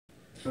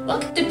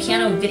Welcome to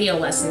Piano Video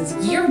Lessons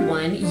Year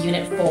 1,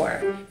 Unit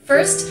 4.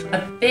 First,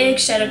 a big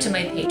shout out to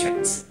my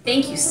patrons.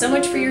 Thank you so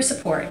much for your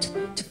support.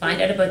 To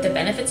find out about the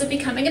benefits of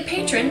becoming a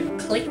patron,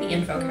 click the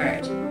info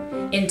card.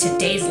 In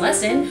today's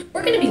lesson,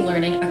 we're going to be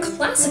learning a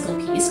classical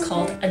piece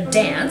called A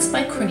Dance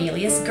by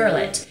Cornelius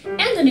Gurlitt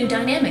and a new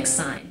dynamic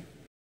sign.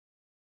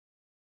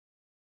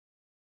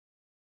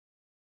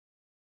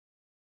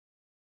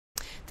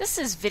 This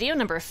is video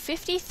number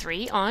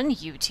 53 on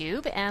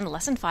YouTube and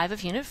lesson 5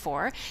 of Unit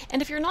 4.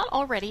 And if you're not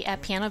already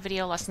at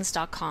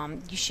pianovideolessons.com,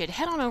 you should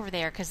head on over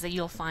there because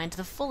you'll find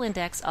the full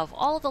index of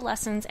all of the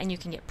lessons and you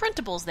can get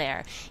printables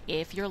there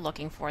if you're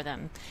looking for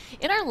them.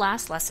 In our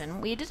last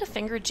lesson, we did a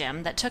finger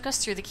gem that took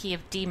us through the key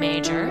of D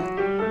major.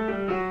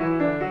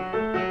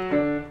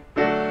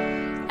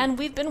 And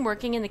we've been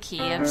working in the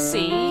key of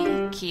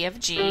C, key of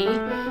G,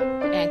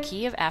 and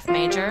key of F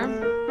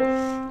major.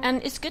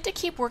 And it's good to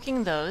keep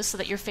working those so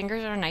that your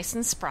fingers are nice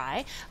and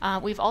spry.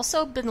 We've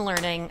also been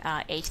learning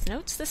eighth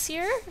notes this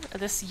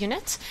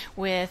unit,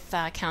 with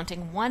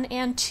counting 1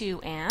 and 2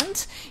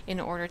 and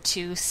in order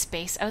to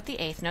space out the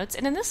eighth notes.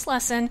 And in this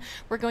lesson,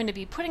 we're going to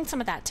be putting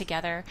some of that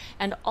together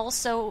and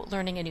also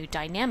learning a new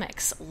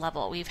dynamics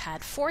level. We've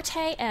had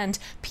forte and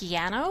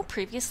piano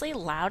previously,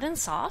 loud and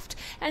soft,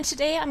 and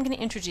today I'm going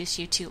to introduce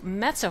you to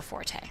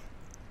mezzoforte.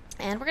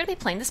 And we're going to be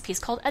playing this piece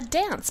called A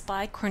Dance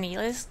by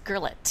Cornelius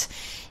Gurlitt.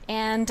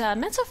 And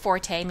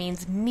mezzoforte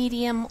means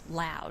medium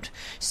loud.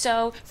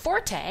 So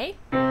forte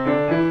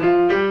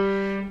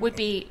would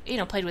be,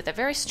 played with a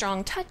very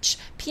strong touch.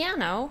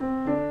 Piano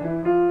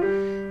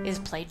is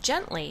played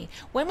gently.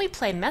 When we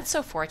play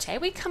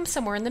mezzoforte, we come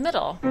somewhere in the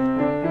middle.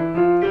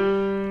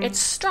 It's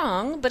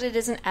strong, but it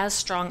isn't as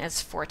strong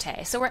as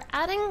forte. So we're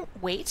adding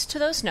weight to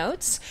those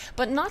notes,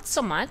 but not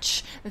so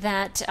much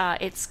that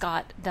it's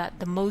got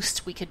the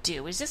most we could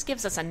do. It just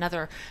gives us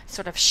another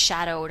sort of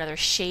shadow, another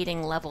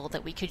shading level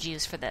that we could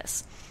use for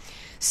this.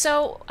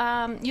 So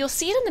you'll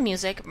see it in the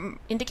music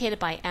indicated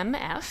by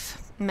MF,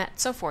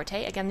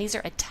 mezzoforte. Again, these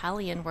are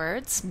Italian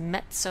words,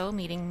 mezzo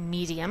meaning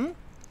medium,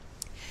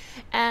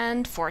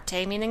 and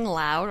forte meaning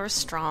loud or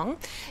strong.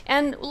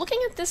 And looking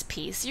at this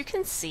piece, you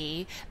can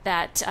see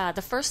that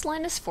the first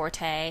line is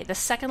forte, the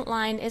second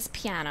line is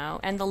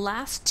piano, and the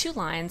last two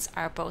lines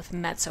are both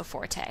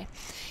mezzoforte.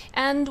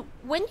 And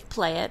when you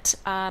play it,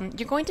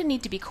 you're going to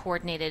need to be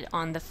coordinated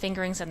on the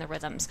fingerings and the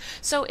rhythms.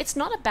 So it's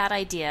not a bad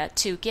idea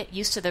to get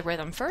used to the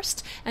rhythm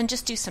first and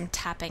just do some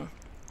tapping.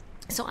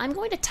 So I'm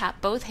going to tap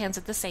both hands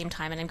at the same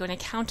time, and I'm going to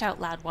count out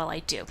loud while I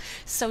do.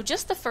 So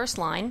just the first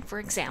line, for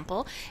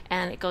example,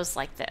 and it goes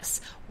like this.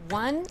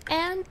 1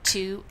 and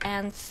 2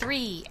 and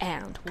 3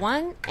 and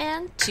 1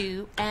 and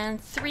 2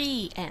 and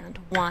 3 and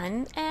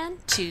 1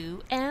 and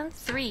 2 and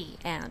 3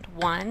 and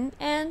 1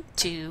 and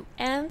 2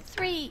 and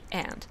 3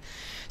 and.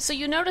 So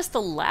you notice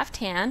the left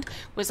hand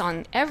was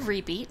on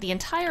every beat, the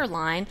entire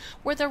line,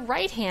 where the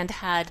right hand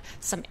had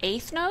some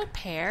eighth note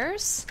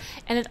pairs,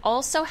 and it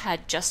also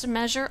had just a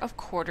measure of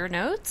quarter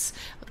notes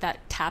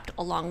that tapped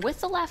along with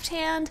the left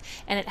hand,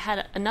 and it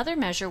had another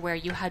measure where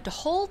you had to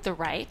hold the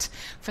right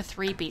for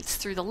 3 beats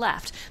through the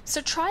left.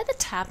 So try the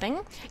tapping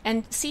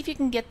and see if you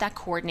can get that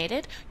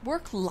coordinated.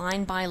 Work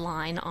line by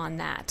line on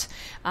that.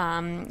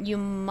 You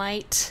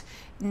might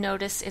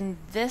notice in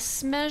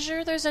this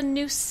measure there's a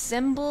new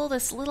symbol,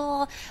 this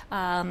little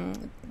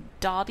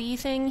dobby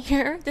thing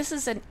here. This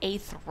is an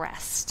eighth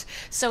rest.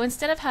 So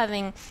instead of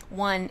having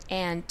 1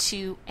 and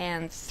 2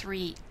 and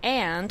 3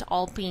 and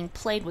all being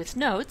played with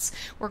notes,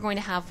 we're going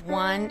to have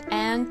 1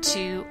 and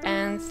 2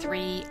 and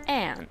 3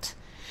 and.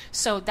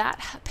 So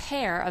that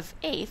pair of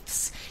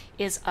eighths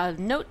is a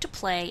note to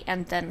play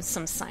and then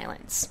some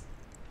silence.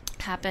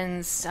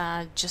 Happens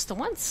just the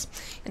once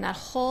in that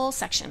whole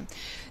section.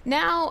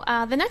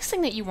 Now, the next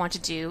thing that you want to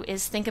do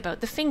is think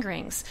about the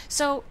fingerings.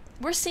 So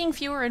we're seeing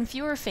fewer and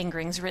fewer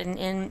fingerings written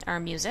in our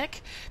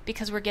music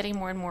because we're getting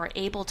more and more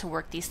able to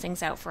work these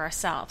things out for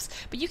ourselves.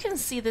 But you can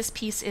see this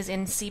piece is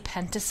in C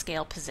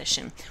pentascale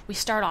position. We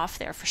start off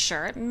there for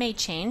sure. It may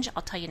change.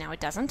 I'll tell you now it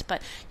doesn't,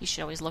 but you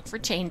should always look for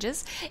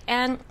changes.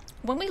 And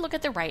when we look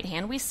at the right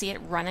hand, we see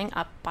it running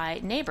up by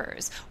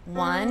neighbors.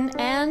 1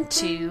 and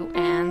 2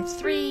 and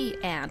 3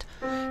 and.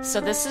 So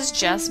this is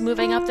just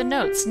moving up the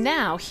notes.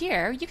 Now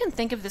here, you can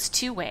think of this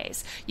two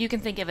ways. You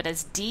can think of it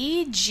as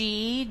D,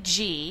 G,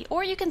 G,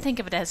 or you can think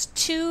of it as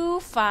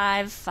 2,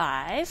 5,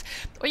 5,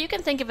 or you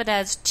can think of it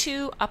as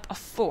 2 up a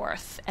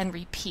fourth and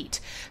repeat.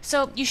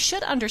 So you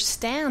should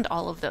understand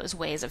all of those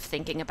ways of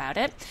thinking about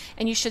it,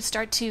 and you should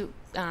start to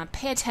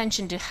pay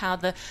attention to how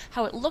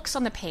it looks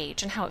on the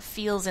page and how it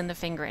feels in the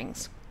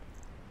fingerings.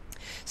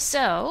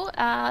 So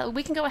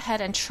we can go ahead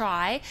and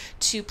try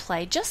to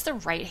play just the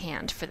right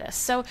hand for this.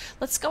 So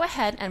let's go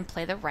ahead and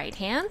play the right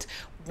hand.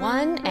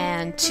 1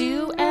 and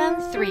 2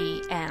 and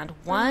 3 and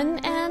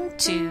 1 and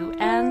 2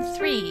 and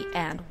 3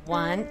 and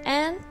 1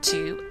 and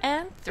 2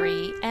 and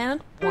 3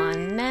 and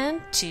 1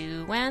 and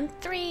 2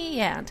 and 3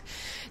 and.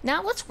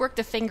 Now let's work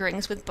the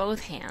fingerings with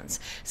both hands.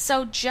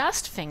 So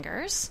just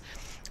fingers.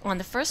 on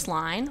the first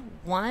line,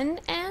 1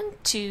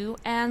 and 2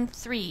 and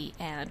 3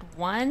 and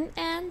 1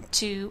 and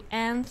 2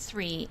 and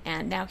 3,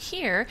 and now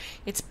here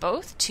it's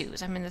both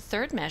 2s. I'm in the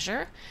third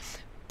measure,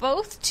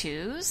 both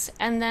 2s,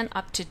 and then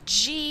up to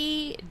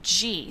G,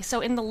 G.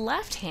 So in the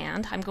left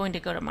hand I'm going to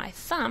go to my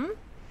thumb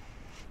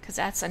because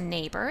that's a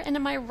neighbor, and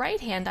in my right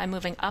hand I'm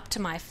moving up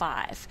to my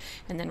 5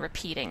 and then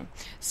repeating.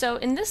 So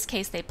in this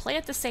case they play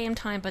at the same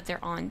time, but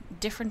they're on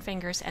different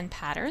fingers and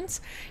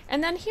patterns.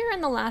 And then here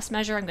in the last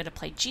measure I'm going to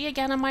play G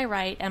again on my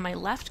right, and my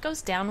left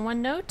goes down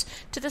one note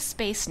to the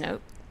space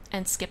note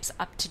and skips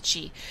up to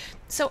G.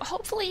 So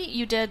hopefully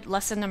you did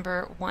lesson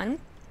number 1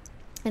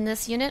 in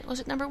this unit. Was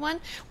it number 1?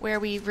 Where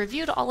we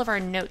reviewed all of our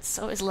notes.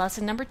 So it was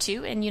lesson number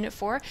 2 in unit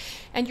 4,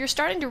 and you're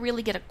starting to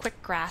really get a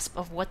quick grasp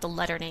of what the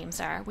letter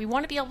names are. We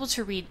want to be able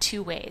to read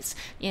two ways,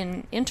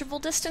 in interval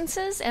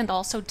distances and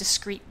also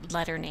discrete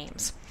letter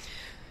names.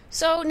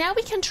 So now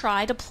we can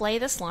try to play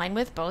this line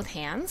with both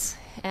hands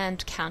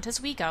and count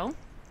as we go.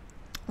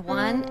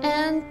 1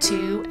 and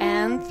 2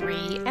 and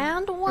 3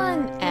 and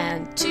 1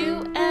 and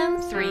 2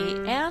 and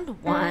 3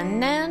 and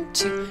 1 and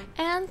 2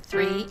 and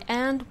 3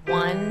 and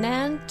 1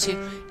 and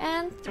 2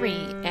 and 3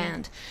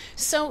 and.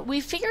 So we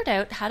figured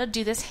out how to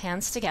do this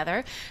hands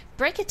together.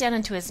 Break it down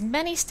into as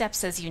many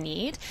steps as you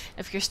need.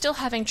 If you're still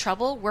having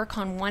trouble, work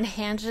on one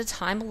hand at a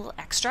time, a little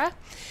extra.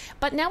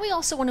 But now we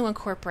also want to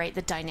incorporate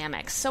the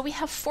dynamics. So we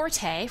have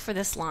forte for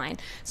this line.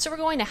 So we're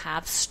going to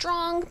have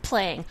strong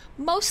playing,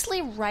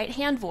 mostly right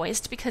hand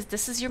voiced because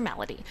this is your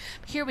melody.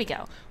 Here we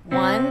go.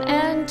 1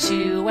 and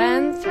 2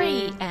 and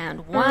 3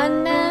 and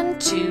 1 and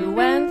 2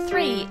 and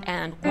 3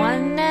 and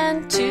 1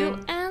 and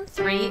 2 and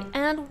 3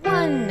 and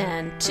 1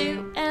 and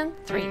 2 and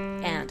 3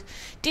 and.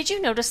 Did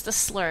you notice the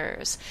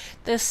slurs?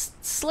 The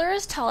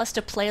slurs tell us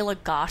to play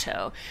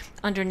legato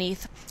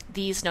underneath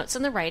these notes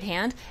in the right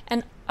hand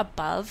and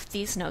above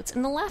these notes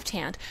in the left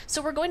hand. So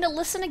we're going to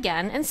listen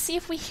again and see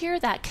if we hear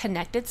that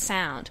connected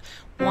sound.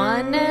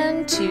 1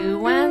 and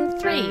 2 and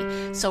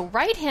 3. So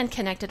right hand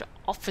connected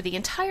for the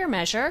entire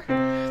measure.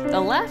 The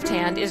left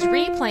hand is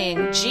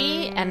replaying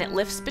G and it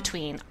lifts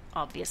between.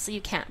 Obviously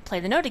you can't play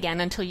the note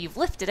again until you've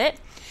lifted it.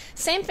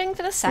 Same thing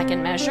for the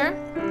second measure.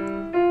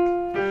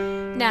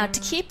 Now,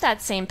 to keep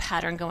that same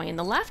pattern going in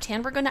the left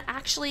hand, we're going to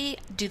actually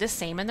do the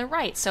same in the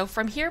right. So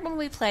from here, when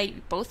we play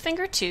both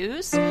finger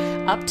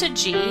 2s up to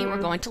G,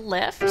 we're going to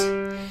lift,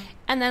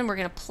 and then we're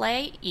going to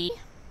play E,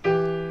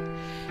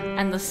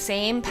 and the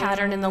same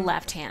pattern in the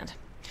left hand.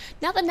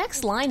 Now the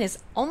next line is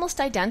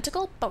almost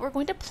identical, but we're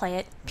going to play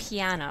it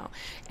piano.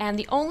 And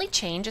the only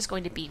change is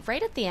going to be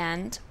right at the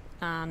end,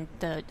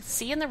 the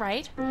C in the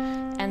right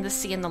and the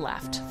C in the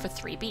left for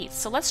 3 beats.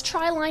 So let's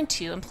try line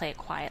 2 and play it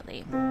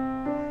quietly.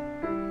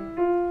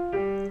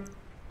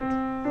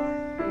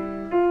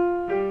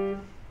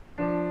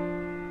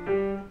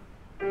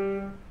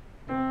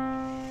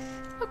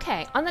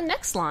 Okay, on the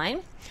next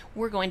line,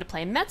 we're going to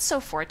play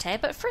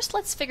mezzoforte, but first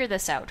let's figure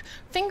this out.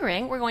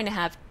 Fingering, we're going to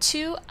have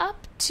 2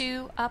 up,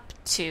 2 up,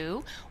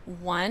 2,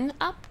 1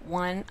 up,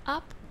 1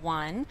 up,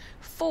 1,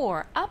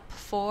 4 up,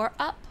 4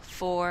 up,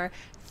 4,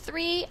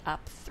 3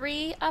 up,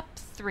 3 up,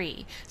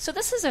 3. So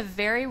this is a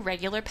very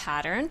regular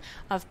pattern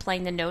of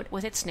playing the note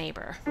with its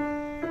neighbor.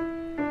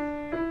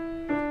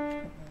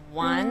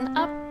 1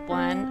 up,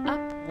 1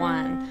 up,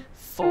 1,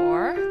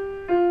 4,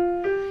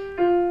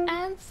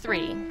 and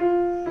 3.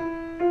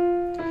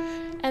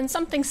 And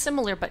something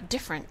similar but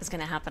different is going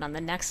to happen on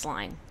the next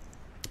line.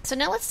 So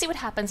now let's see what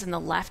happens in the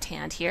left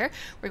hand here.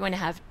 We're going to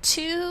have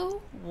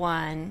 2,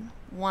 1,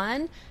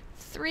 1,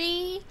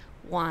 3,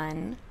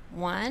 1,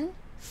 1,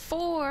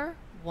 4,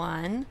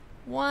 1,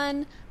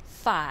 1,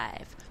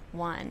 5,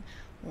 1,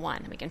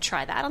 1. We can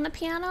try that on the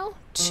piano.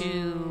 2,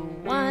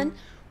 1,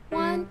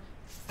 1,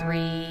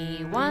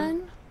 3,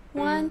 1,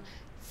 1,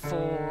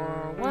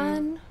 4,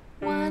 1,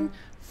 1,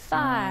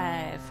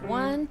 5,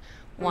 1,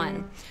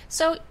 1.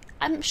 So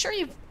I'm sure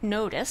you've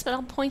noticed, but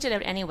I'll point it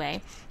out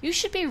anyway. You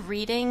should be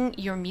reading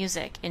your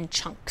music in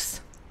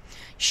chunks. You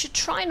should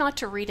try not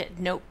to read it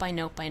note by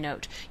note by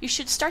note. You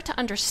should start to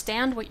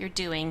understand what you're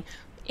doing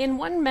in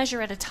one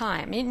measure at a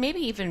time, maybe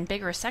even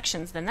bigger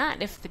sections than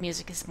that if the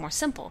music is more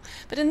simple.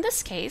 But in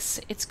this case,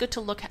 it's good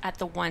to look at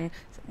the one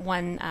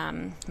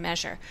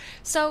measure.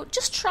 So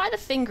just try the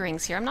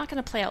fingerings here. I'm not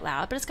going to play out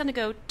loud, but it's going to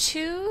go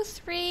 2,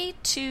 3,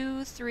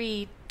 2,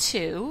 3,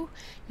 2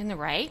 in the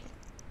right.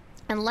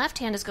 And left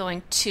hand is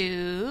going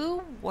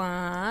 2,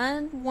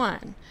 1,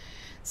 1.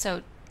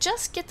 So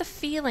just get the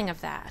feeling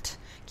of that,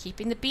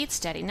 keeping the beat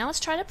steady. Now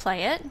let's try to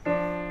play it.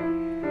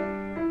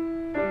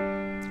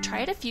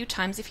 Try it a few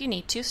times if you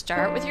need to.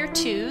 Start with your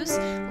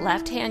 2s,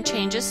 left hand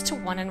changes to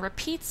 1 and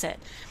repeats it.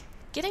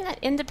 Getting that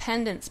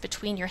independence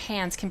between your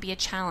hands can be a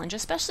challenge,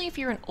 especially if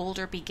you're an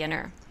older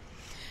beginner.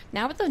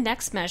 Now with the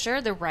next measure,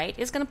 the right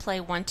is going to play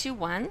 1, 2,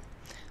 1.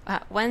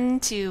 1,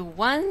 2,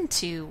 1,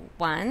 2,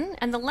 1,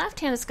 and the left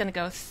hand is going to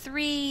go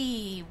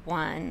 3,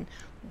 1,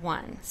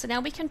 1. So now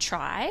we can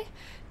try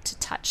to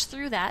touch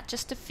through that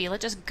just to feel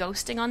it, just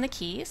ghosting on the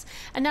keys,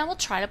 and now we'll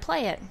try to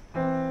play it.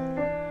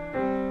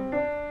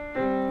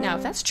 Now Now,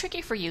 if that's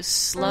tricky for you,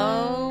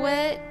 slow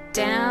it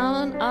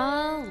down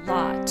a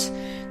lot.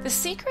 The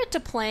secret to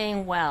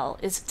playing well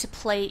is to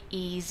play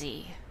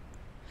easy.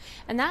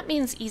 And that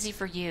means easy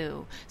for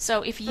you.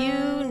 So if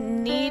you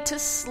need to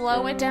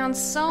slow it down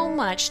so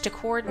much to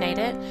coordinate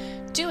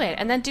it, do it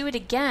and then do it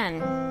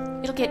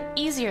again. It'll get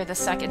easier the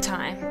second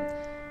time.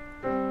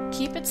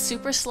 Keep it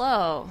super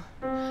slow.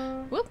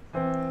 Whoop.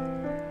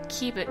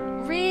 Keep it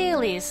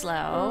really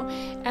slow,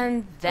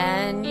 and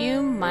then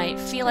you might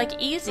feel like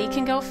easy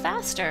can go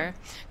faster.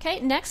 Okay,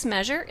 next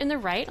measure in the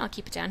right, I'll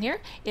keep it down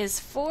here,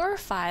 is 4,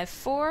 5,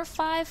 4,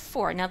 5,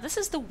 4. Now this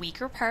is the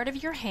weaker part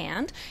of your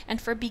hand,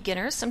 and for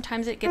beginners,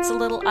 sometimes it gets a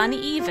little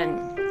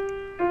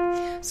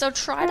uneven. So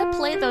try to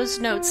play those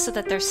notes so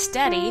that they're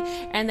steady,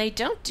 and they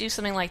don't do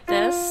something like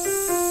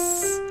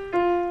this.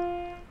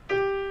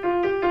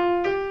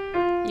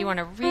 You want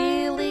to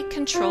really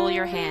control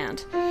your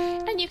hand.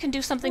 And you can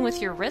do something with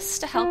your wrists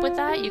to help with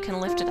that. You can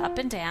lift it up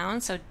and down.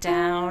 So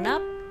down,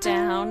 up,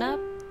 down, up,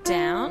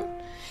 down.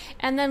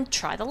 And then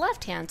try the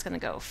left hand. It's going to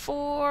go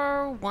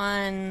 4,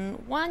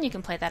 1, 1. You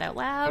can play that out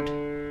loud.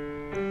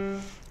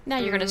 Now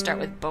you're going to start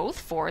with both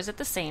fours at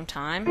the same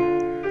time.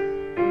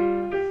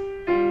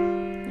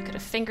 You could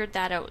have fingered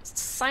that out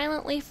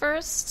silently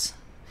first,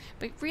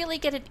 but really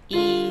get it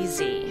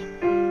easy.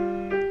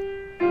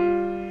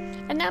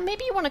 And now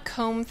maybe you want to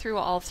comb through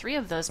all 3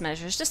 of those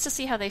measures just to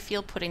see how they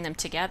feel putting them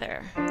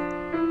together.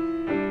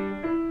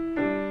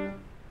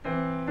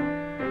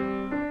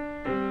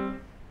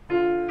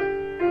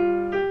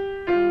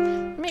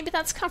 Maybe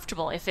that's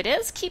comfortable. If it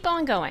is, keep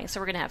on going. So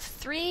we're going to have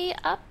 3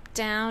 up,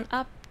 down,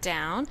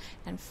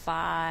 and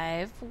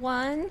 5,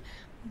 1,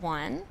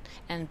 1,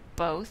 and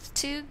both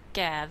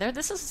together.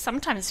 This is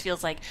sometimes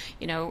feels like,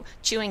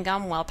 chewing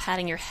gum while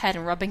patting your head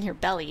and rubbing your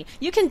belly.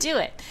 You can do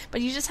it,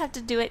 but you just have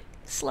to do it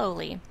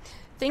slowly.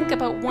 Think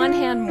about one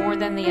hand more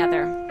than the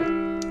other.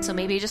 So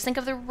maybe you just think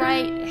of the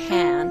right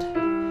hand.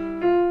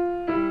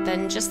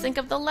 Then just think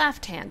of the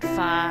left hand.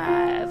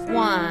 5,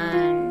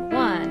 1,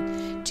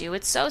 1. Do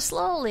it so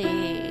slowly.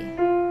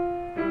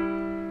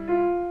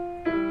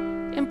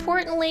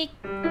 Importantly,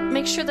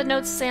 make sure the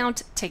notes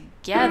sound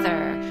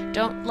together.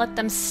 Don't let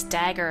them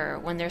stagger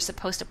when they're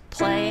supposed to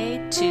play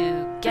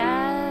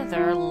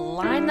together.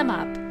 Line them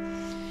up.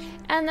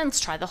 And then let's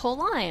try the whole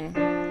line.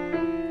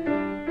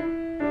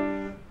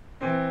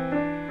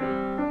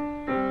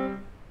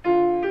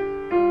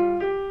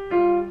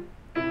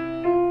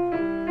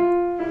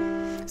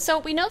 So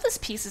we know this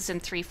piece is in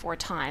 3/4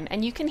 time,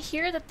 and you can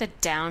hear that the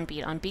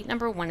downbeat on beat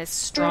number 1 is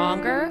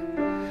stronger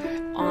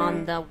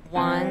on the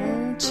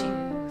 1,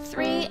 2,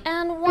 3,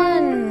 and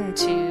 1,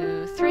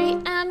 2, 3,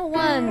 and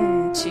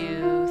 1,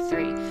 2,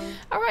 3.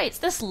 All right,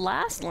 so this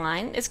last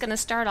line is going to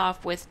start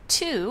off with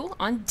 2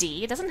 on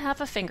D. It doesn't have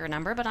a finger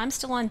number, but I'm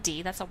still on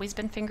D. That's always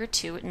been finger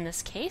 2 in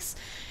this case.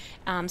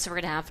 So we're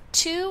going to have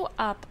 2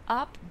 up,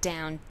 up,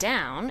 down,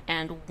 down,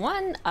 and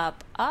 1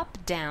 up, up,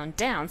 down,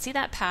 down. See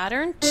that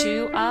pattern?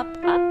 2 up,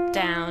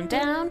 down,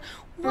 down,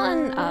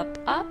 1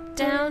 up,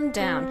 down,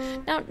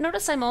 down. Now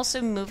notice I'm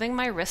also moving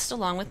my wrist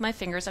along with my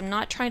fingers. I'm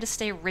not trying to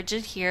stay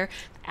rigid here,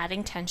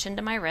 adding tension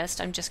to my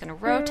wrist. I'm just going to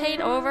rotate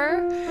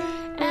over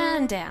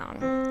and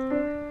down.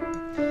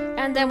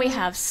 And then we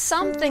have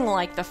something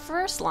like the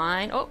first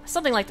line,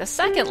 something like the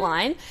second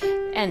line,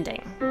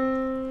 ending.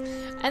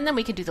 And then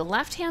we can do the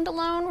left hand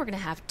alone. We're going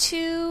to have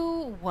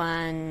 2,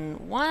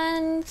 1,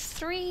 1,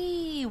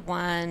 3,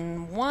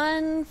 1,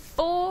 1,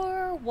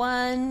 4,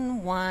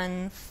 1,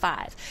 1,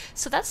 5.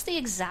 So that's the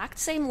exact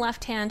same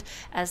left hand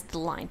as the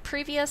line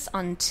previous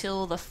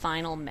until the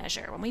final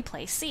measure when we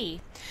play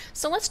C.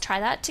 So let's try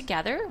that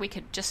together. We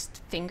could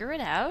just finger it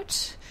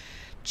out,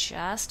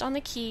 just on the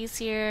keys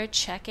here,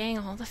 checking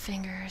all the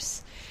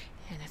fingers.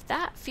 And if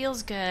that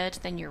feels good,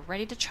 then you're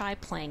ready to try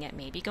playing it.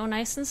 Maybe go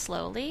nice and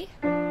slowly.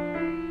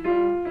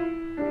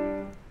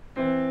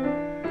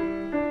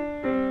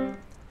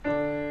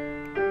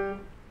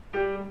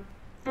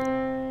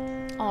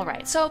 All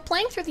right, so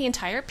playing through the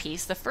entire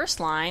piece, the first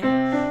line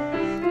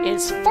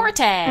is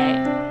forte.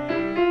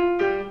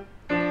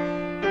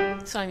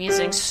 So I'm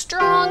using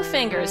strong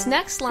fingers.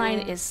 Next line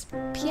is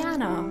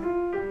piano.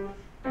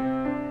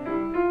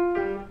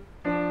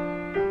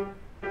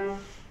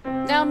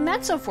 Now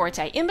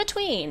mezzoforte, in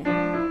between.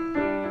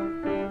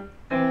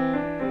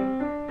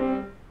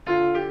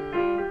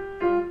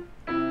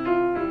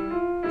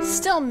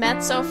 Still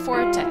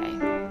mezzoforte.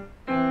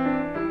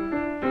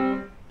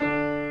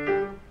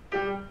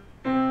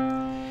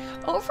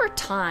 Over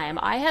time,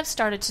 I have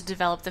started to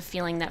develop the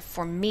feeling that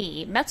for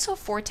me,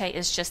 mezzoforte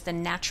is just the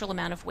natural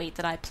amount of weight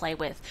that I play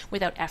with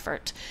without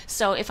effort.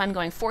 So if I'm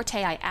going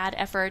forte, I add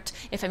effort.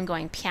 If I'm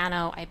going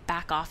piano, I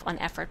back off on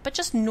effort. But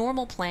just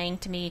normal playing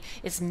to me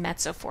is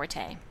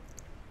mezzoforte.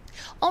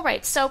 All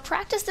right, so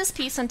practice this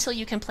piece until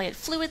you can play it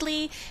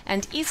fluidly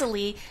and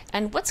easily,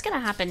 and what's going to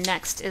happen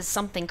next is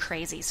something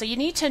crazy. So you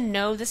need to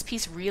know this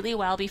piece really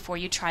well before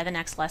you try the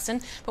next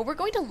lesson, but we're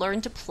going to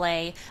learn to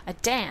play a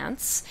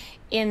dance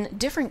in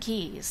different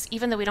keys,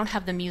 even though we don't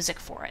have the music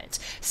for it.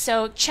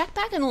 So check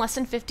back in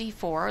lesson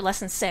 54,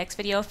 lesson 6,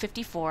 video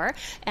 54,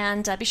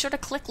 and be sure to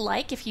click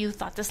like if you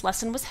thought this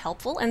lesson was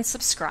helpful, and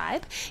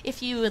subscribe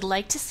if you would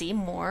like to see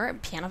more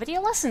piano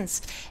video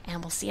lessons.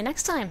 And we'll see you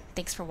next time.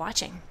 Thanks for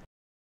watching.